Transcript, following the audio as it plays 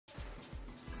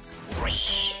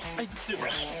I do.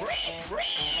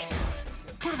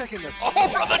 Put it back in there. Oh,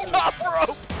 from the top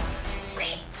rope!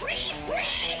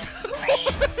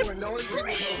 No one's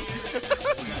gonna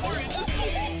Boren just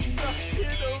getting sucked in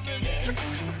over there.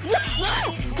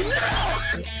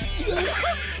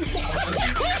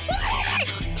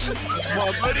 Come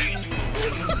on, buddy!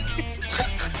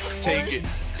 Take it.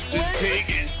 Just take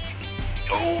it.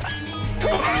 Oh!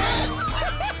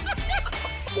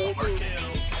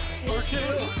 Or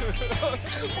kill.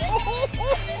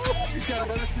 He's got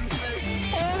another two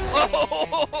legs.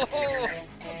 Oh!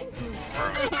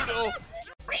 Brutal!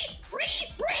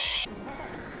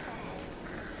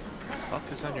 What the fuck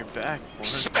is on your back, Boren?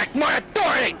 Respect my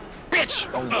authority,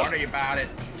 bitch! Don't worry about it.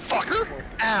 Fucker!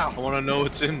 Ow! I wanna know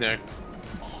what's in there.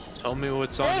 Tell me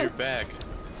what's on your back.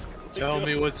 Tell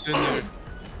me what's in there.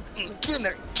 Get in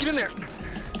there! Get in there!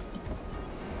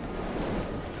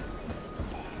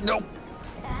 Nope.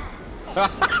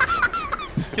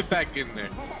 Get back in there.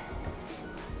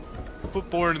 Put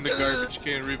Boren in the garbage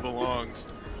can where he belongs.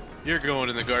 You're going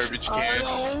in the garbage I can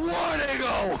don't wanna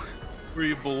go! where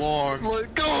you belong.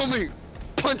 Let go of me!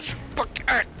 Punch! Fuck!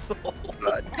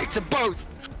 It's a both!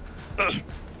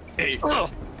 Hey, You got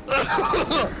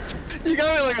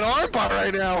me like an armbar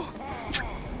right now!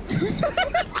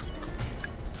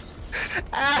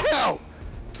 Ow!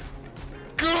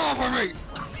 Get off of me!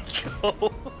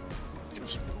 go. Give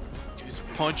some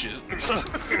punches.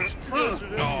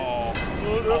 No.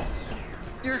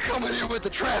 You're coming in with the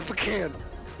traffic can!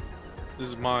 This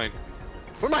is mine.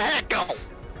 Where'd my hat go?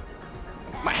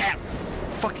 My hat!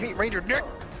 Fucking eat Ranger Dick!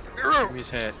 Give me his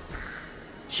hat.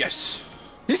 Yes.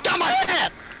 He's got my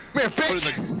hat! Man, Put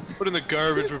bitch! in the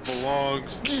garbage where it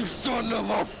belongs. You son of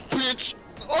a bitch!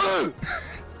 Ugh!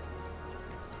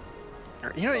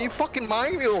 You know, you fucking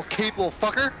mind me, little capable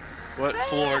fucker! What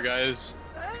floor, guys?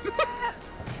 Woo!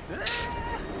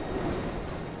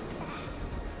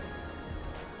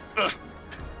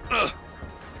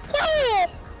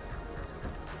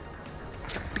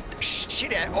 Beat the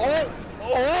shit out! Oh!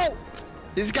 Oh!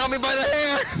 He's got me by the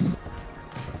hair!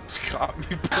 It's got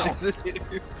me by the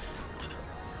ear.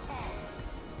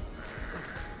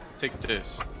 Take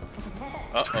this.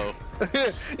 Uh-oh.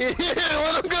 Yeah,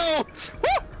 let him go! Woo!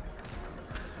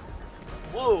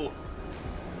 Whoa!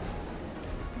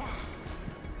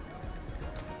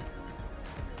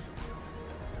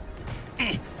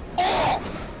 Oh!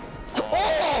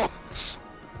 Oh!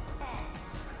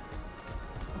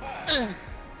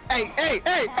 Hey, hey,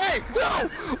 hey, hey! No!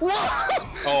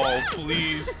 Whoa! Oh,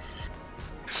 please.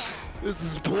 This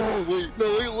is bull. Wait, no,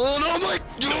 wait, no, I'm like,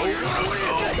 No, you're not